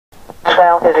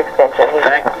dial his extension.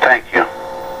 Thank you.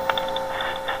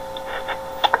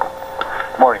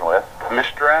 Morning, Les.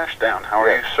 Mr. Ashdown, how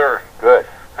are you, sir? Good.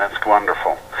 That's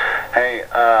wonderful. Hey,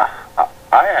 I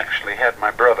actually had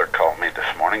my brother call me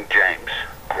this morning, James.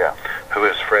 Yeah. Who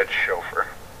is Fred's chauffeur.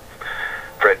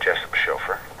 Fred Jessop's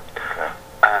chauffeur. Okay.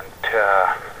 And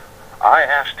I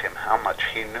asked him how much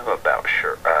he knew about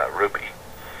Ruby.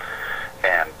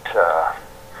 And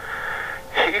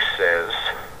he says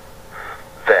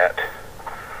that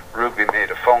Ruby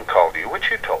made a phone call to you, which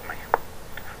you told me.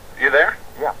 You there?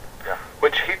 Yeah.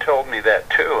 Which he told me that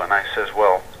too, and I says,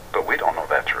 well, but we don't know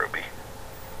that's Ruby.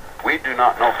 We do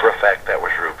not know for a fact that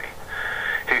was Ruby.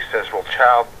 He says, well,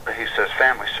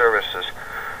 Family Services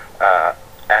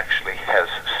actually has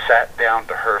sat down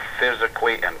to her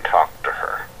physically and talked to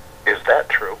her. Is that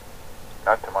true?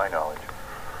 Not to my knowledge.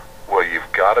 Well,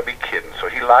 you've got to be kidding. So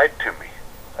he lied to me.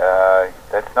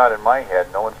 That's not in my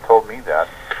head. No one's told me that.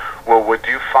 Well, would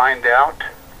you find out?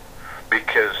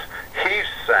 Because he's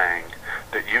saying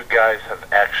that you guys have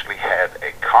actually had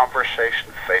a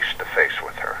conversation face-to-face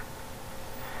with her.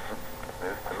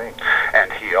 News to me.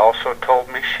 And he also told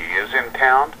me she is in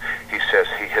town. He says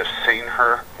he has seen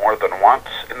her more than once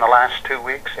in the last 2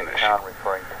 weeks. In town,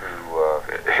 referring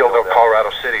to Hillsdale, Colorado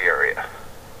City area.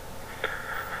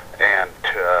 And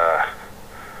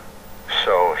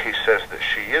so he says that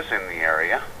she is in the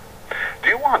area. Do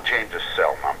you want James's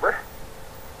cell number?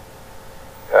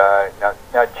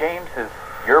 Now James is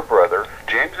your brother.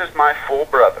 James is my full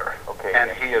brother. Okay.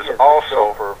 And he is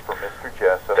also for Mr.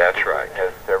 Jessop. That's right.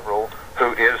 Has several.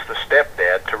 Who is the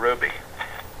stepdad to Ruby.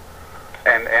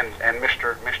 And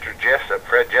Mr. Jessop,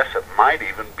 Fred Jessop, might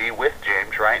even be with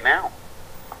James right now.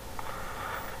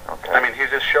 Okay. I mean, he's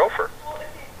his chauffeur.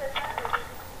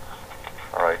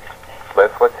 All right.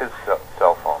 Les, what's his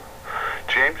cell phone?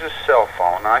 James's cell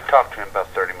phone, I talked to him about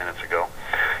 30 minutes ago.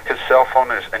 His cell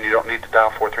phone is, and you don't need to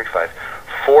dial 435,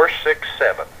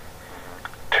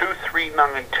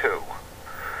 467-2392.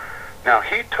 Now,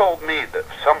 he told me that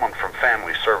someone from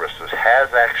Family Services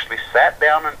has actually sat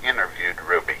down and interviewed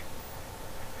Ruby.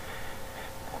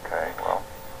 Okay, well,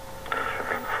 it should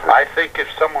be good. I think if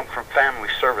someone from Family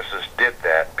Services did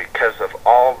that, because of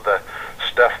all the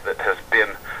stuff that has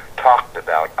been talked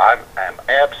about, I'm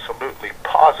absolutely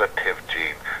positive,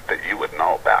 Gene, that you would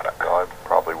know about it. No, I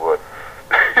probably would.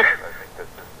 I think this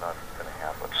is not going to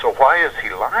happen. So why is he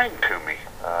lying to me?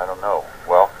 I don't know.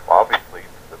 Well, obviously,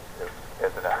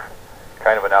 as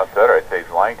kind of an outsider, I'd say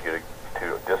he's lying to you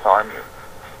to disarm you.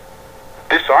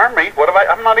 Disarm me? What have I?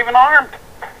 I'm not even armed.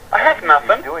 I have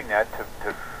nothing. He's doing that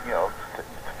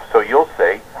so you'll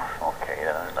say, okay,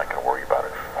 I'm not going to worry about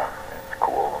it anymore. It's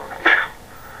cool.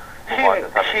 He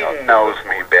knows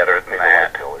me better than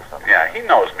that. Yeah, he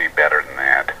knows me better than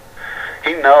that.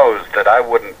 He knows that I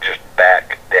wouldn't just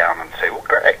back down and say, well,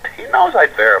 great. He knows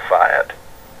I'd verify it.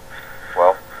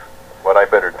 Well, what I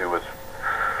better do is...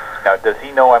 Now, does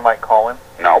he know I might call him?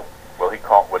 No. Would he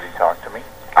talk to me?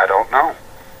 I don't know.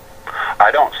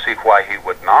 I don't see why he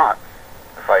would not.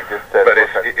 If I just said... But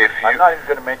I'm not even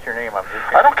going to mention your name. I'm just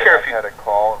going to I don't care if you had a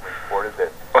call and reported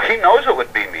that... Well, he knows it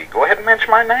would be me. Go ahead and mention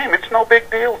my name. It's no big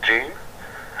deal, Gene.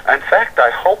 In fact,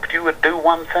 I hoped you would do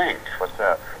one thing. What's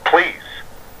that? Please,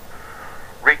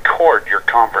 record your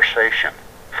conversation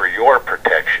for your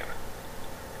protection.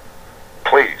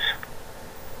 Please.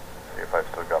 See if I've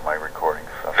still got my recording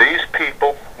stuff. These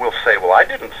people will say, well, I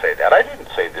didn't say that. I didn't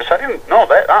say this. I didn't know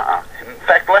that. In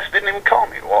fact, Les didn't even call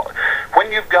me. Well,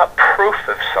 when you've got proof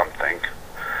of something,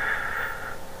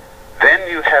 then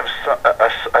you have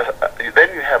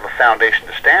a foundation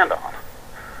to stand on.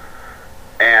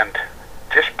 And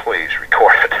just please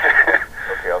record it.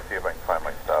 Okay, I'll see if I can find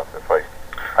my stuff.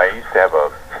 I used to have a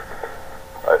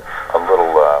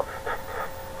little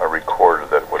a recorder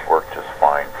that would work just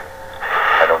fine.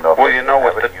 I don't know if I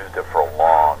haven't used it for a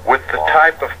long. With the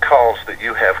type of calls that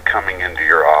you have coming into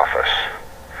your office,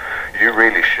 you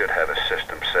really should have a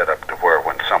system set up to where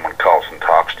when someone calls and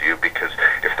talks to you, because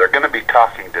if they're going to be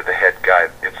talking to the head guy,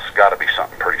 it's got to be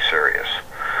something pretty serious.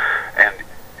 And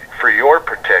for your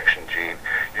protection, Gene,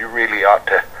 you really ought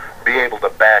to be able to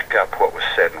back up what was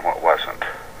said and what wasn't.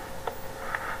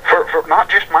 For not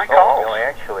just my calls. No,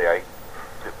 actually,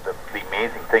 the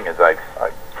amazing thing is I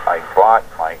bought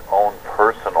my own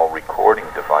personal recording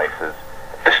devices.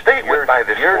 The state would buy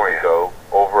this for you. Years ago,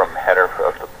 over a matter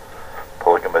of the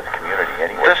polygamous community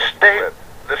anyway.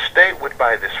 The state would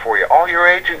buy this for you. All your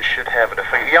agents should have it.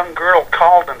 If a young girl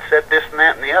called and said this and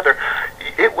that and the other,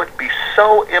 it would be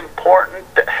so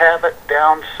important to have it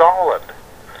down solid.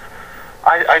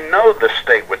 I know the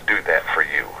state would do that for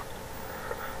you.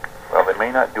 Well, they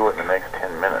may not do it in the next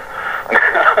 10 minutes.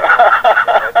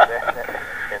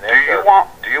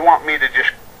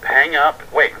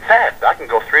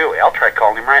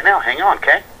 right now. Hang on,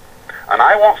 okay? And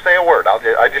I won't say a word.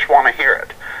 I just want to hear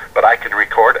it. But I can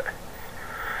record it.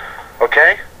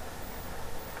 Okay?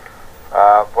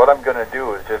 What I'm going to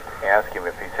do is just ask him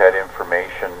if he's had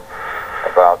information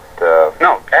about...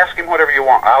 No, ask him whatever you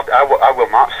want. I will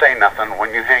not say nothing.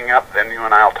 When you hang up, then you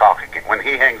and I will talk again. When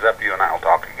he hangs up, you and I will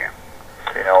talk again.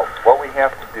 You know, what we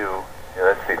have to do...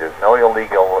 Let's see, there's no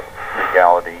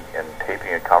legality in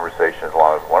taping a conversation as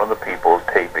long as one of the people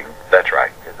who's taping... That's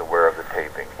right. ...is aware of the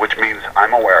taping. Which means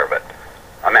I'm aware of it.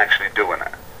 I'm actually doing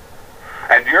it.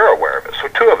 And you're aware of it, so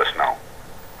two of us know.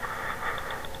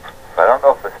 I don't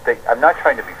know if the state... I'm not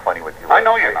trying to be funny with you. I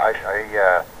know you're not.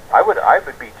 I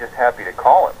would be just happy to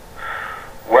call him.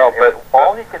 Well, but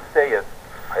all he can say is,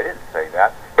 I didn't say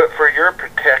that. But for your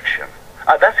protection,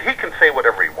 he can say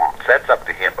whatever he wants. That's up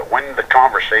to him. But when the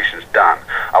conversation's done,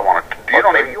 I want to...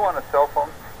 Are you on a cell phone?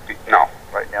 No.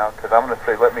 Right now? Because I'm going to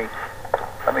say, let me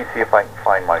see if I can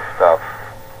find my stuff.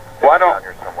 Why don't... Down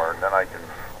here somewhere, and then I can...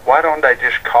 Why don't I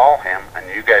just call him and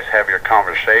you guys have your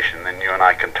conversation, then you and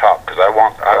I can talk? Because I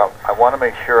want to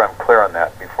make sure I'm clear on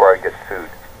that before I get sued.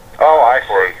 Oh, I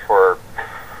see. For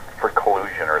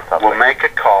collusion or something. We'll make a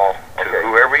call to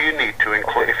whoever you need to,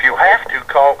 include. If you have to,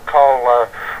 call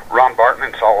Ron Barton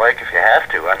in Salt Lake if you have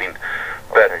to. I mean,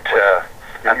 but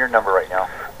give me your number right now.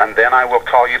 And then I will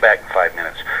call you back in 5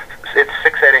 minutes. It's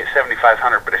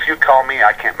 688-7500. But if you call me,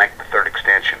 I can't make the third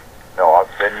extension. No,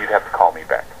 then you'd have to call me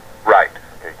back. Right.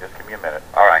 Okay, just give me a minute.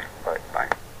 All right. Bye.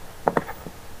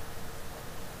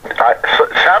 It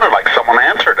sounded like someone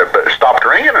answered it, but it stopped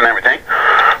ringing and everything,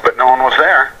 but no one was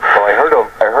there. Well, I heard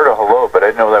a hello, but I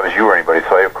didn't know that was you or anybody,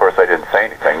 so of course I didn't say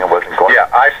anything. It wasn't going. Yeah,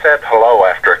 I said hello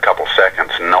after a couple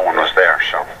seconds, and no one was there.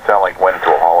 So it sounded like went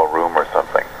into a hollow room or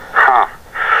something. Huh.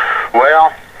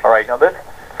 Well. All right. Now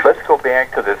let's go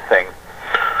back to this thing.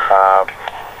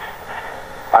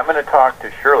 I'm going to talk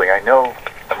to Shirley. I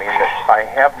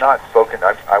have not spoken.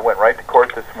 I went right to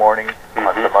court this morning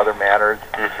on some other matters.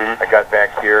 I got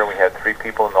back here, and we had 3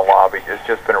 people in the lobby. It's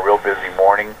just been a real busy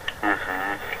morning.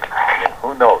 I mean,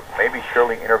 who knows? Maybe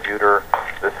Shirley interviewed her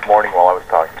this morning while I was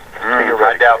talking.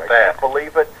 I doubt that. I can't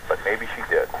believe it, but maybe she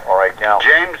did. All right, now.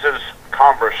 James's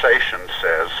conversation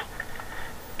says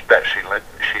that she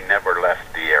never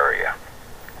left the area.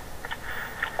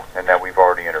 And that we've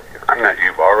already interviewed her. And that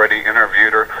you've already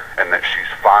interviewed her, and that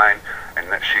she's fine, and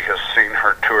that she has seen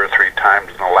her 2 or 3 times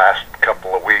in the last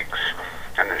couple of weeks,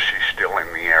 and that she's still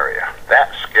in the area.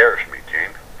 That scares me,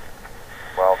 Gene.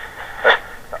 Well,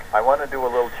 I want to do a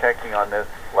little checking on this,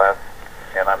 Les,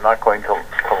 and I'm not going to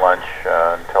lunch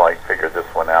until I figure this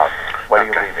one out. When are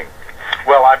you leaving?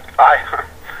 Well, I'm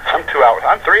 2 hours.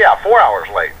 I'm 4 hours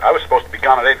late. I was supposed to be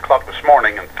gone at 8 o'clock this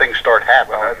morning, and things start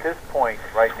happening. Well, at this point,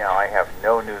 right now, I have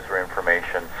no news or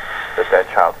information that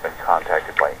child's been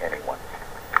contacted by anyone.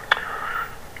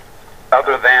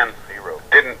 Other than 0.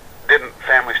 Didn't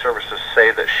Family Services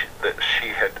say that she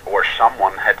had, or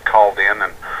someone had called in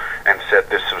and said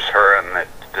this was her, and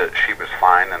that she was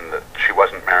fine, and that she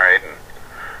wasn't married? And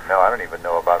no, I don't even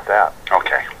know about that.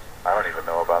 Okay. I don't even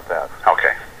know about that.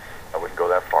 Okay. I wouldn't go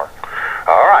that far.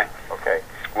 All right. Okay.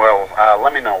 Well,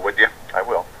 let me know, would you? I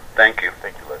will. Thank you.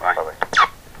 Thank you, Liz. Bye. Bye-bye.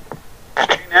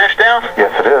 Gene Ashdown?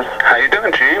 Yes, it is. How you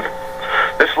doing, Gene?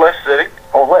 This is Les City.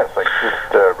 Oh, Les, I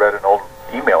just read an old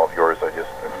email of yours. I'm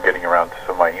getting around to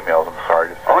some of my emails. I'm sorry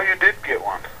to say. Oh, you did get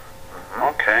one.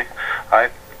 Okay. I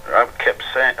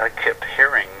kept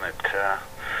hearing that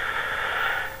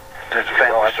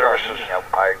Family Services.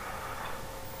 I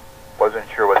wasn't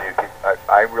sure whether you could.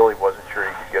 I really wasn't sure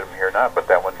you could get them here or not, but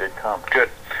that one did come. Good.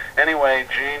 Anyway,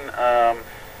 Gene,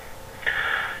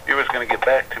 you was going to get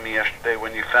back to me yesterday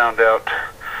when you found out.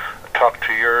 Talk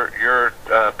to your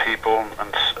people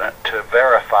and to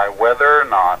verify whether or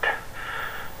not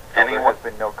anyone. There has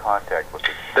been no contact with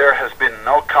this. There has been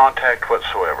no contact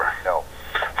whatsoever. No.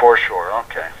 For sure.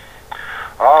 Okay.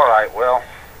 All right. Well.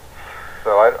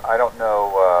 So I don't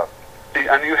know.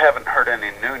 And you haven't heard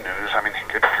any new news. I mean,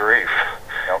 good grief.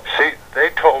 Nope. See, they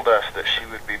told us that she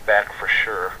would be back for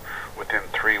sure within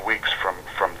 3 weeks from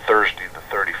Thursday the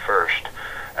 31st,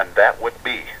 and that would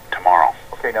be tomorrow.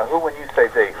 Okay, now when you say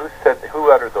they,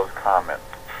 who uttered those comments?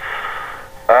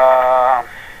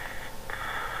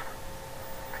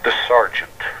 The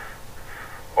sergeant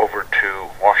over to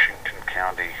Washington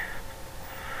County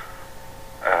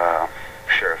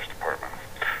Sheriff's Department.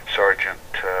 Sergeant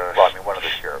one of the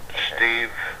sheriffs.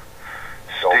 Steve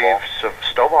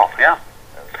Stovall, yeah.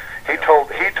 He told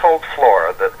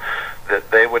Flora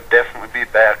that they would definitely be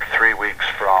back